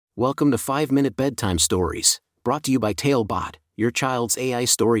Welcome to 5-Minute Bedtime Stories, brought to you by Talebot, your child's AI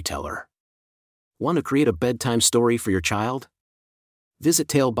storyteller. Want to create a bedtime story for your child? Visit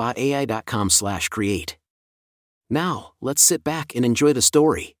talebotai.com/create. Now, let's sit back and enjoy the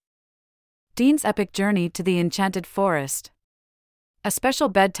story. Dean's epic journey to the Enchanted Forest. A special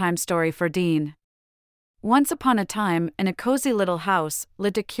bedtime story for Dean. Once upon a time, in a cozy little house,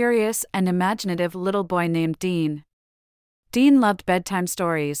 lived a curious and imaginative little boy named Dean. Dean loved bedtime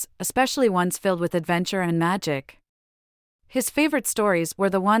stories, especially ones filled with adventure and magic. His favorite stories were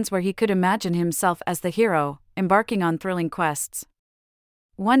the ones where he could imagine himself as the hero, embarking on thrilling quests.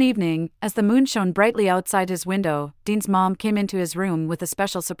 One evening, as the moon shone brightly outside his window, Dean's mom came into his room with a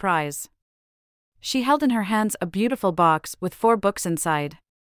special surprise. She held in her hands a beautiful box with 4 books inside.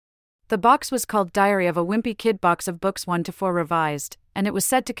 The box was called Diary of a Wimpy Kid Box of Books 1 to 4 Revised, and it was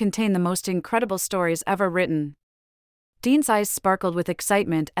said to contain the most incredible stories ever written. Dean's eyes sparkled with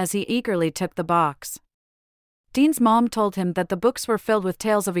excitement as he eagerly took the box. Dean's mom told him that the books were filled with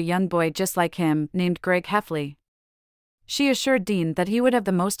tales of a young boy just like him, named Greg Heffley. She assured Dean that he would have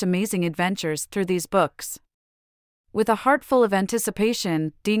the most amazing adventures through these books. With a heart full of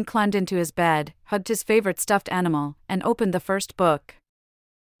anticipation, Dean climbed into his bed, hugged his favorite stuffed animal, and opened the first book.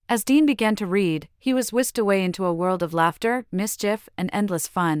 As Dean began to read, he was whisked away into a world of laughter, mischief, and endless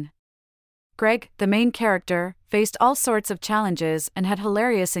fun. Greg, the main character, faced all sorts of challenges and had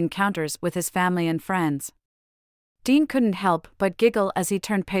hilarious encounters with his family and friends. Dean couldn't help but giggle as he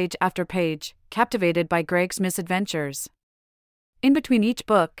turned page after page, captivated by Greg's misadventures. In between each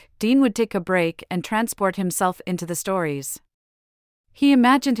book, Dean would take a break and transport himself into the stories. He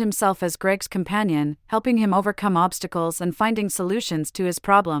imagined himself as Greg's companion, helping him overcome obstacles and finding solutions to his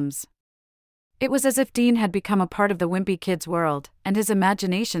problems. It was as if Dean had become a part of the wimpy kid's world, and his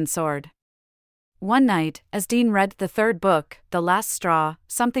imagination soared. One night, as Dean read the 3rd book, The Last Straw,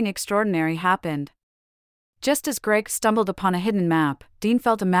 something extraordinary happened. Just as Greg stumbled upon a hidden map, Dean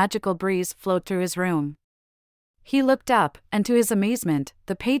felt a magical breeze float through his room. He looked up, and to his amazement,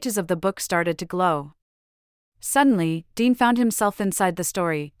 the pages of the book started to glow. Suddenly, Dean found himself inside the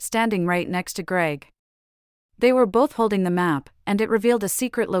story, standing right next to Greg. They were both holding the map, and it revealed a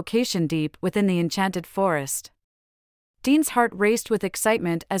secret location deep within the Enchanted Forest. Dean's heart raced with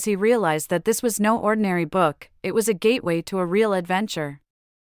excitement as he realized that this was no ordinary book, it was a gateway to a real adventure.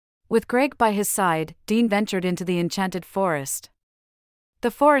 With Greg by his side, Dean ventured into the Enchanted Forest.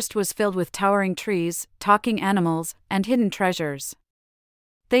 The forest was filled with towering trees, talking animals, and hidden treasures.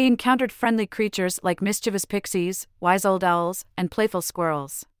 They encountered friendly creatures like mischievous pixies, wise old owls, and playful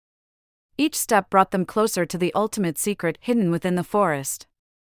squirrels. Each step brought them closer to the ultimate secret hidden within the forest.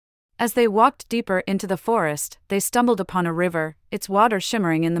 As they walked deeper into the forest, they stumbled upon a river, its water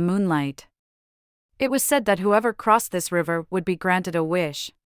shimmering in the moonlight. It was said that whoever crossed this river would be granted a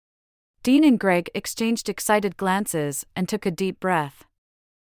wish. Dean and Greg exchanged excited glances and took a deep breath.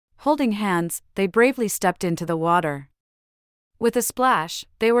 Holding hands, they bravely stepped into the water. With a splash,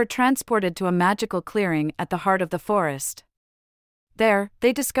 they were transported to a magical clearing at the heart of the forest. There,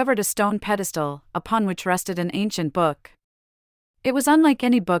 they discovered a stone pedestal, upon which rested an ancient book. It was unlike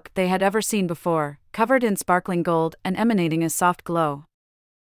any book they had ever seen before, covered in sparkling gold and emanating a soft glow.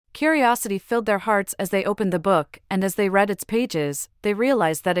 Curiosity filled their hearts as they opened the book, and as they read its pages, they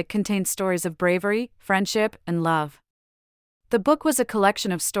realized that it contained stories of bravery, friendship, and love. The book was a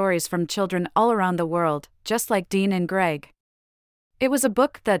collection of stories from children all around the world, just like Dean and Greg. It was a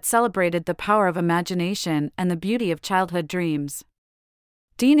book that celebrated the power of imagination and the beauty of childhood dreams.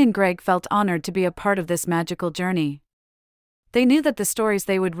 Dean and Greg felt honored to be a part of this magical journey. They knew that the stories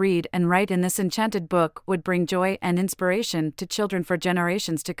they would read and write in this enchanted book would bring joy and inspiration to children for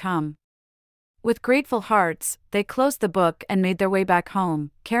generations to come. With grateful hearts, they closed the book and made their way back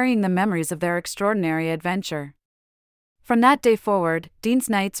home, carrying the memories of their extraordinary adventure. From that day forward, Dean's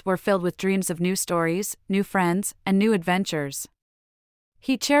nights were filled with dreams of new stories, new friends, and new adventures.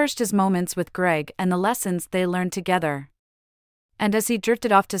 He cherished his moments with Greg and the lessons they learned together. And as he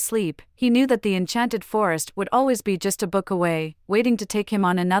drifted off to sleep, he knew that the Enchanted Forest would always be just a book away, waiting to take him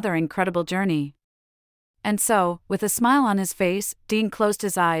on another incredible journey. And so, with a smile on his face, Dean closed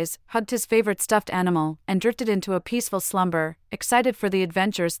his eyes, hugged his favorite stuffed animal, and drifted into a peaceful slumber, excited for the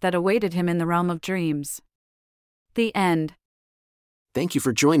adventures that awaited him in the realm of dreams. The end. Thank you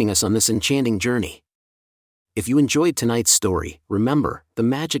for joining us on this enchanting journey. If you enjoyed tonight's story, remember, the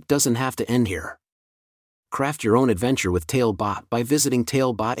magic doesn't have to end here. Craft your own adventure with Talebot by visiting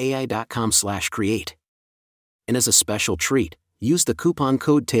talebotai.com/create. And as a special treat, use the coupon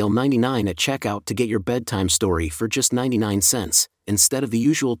code TALE99 at checkout to get your bedtime story for just 99 cents, instead of the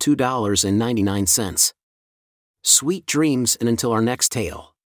usual $2.99. Sweet dreams, and until our next tale.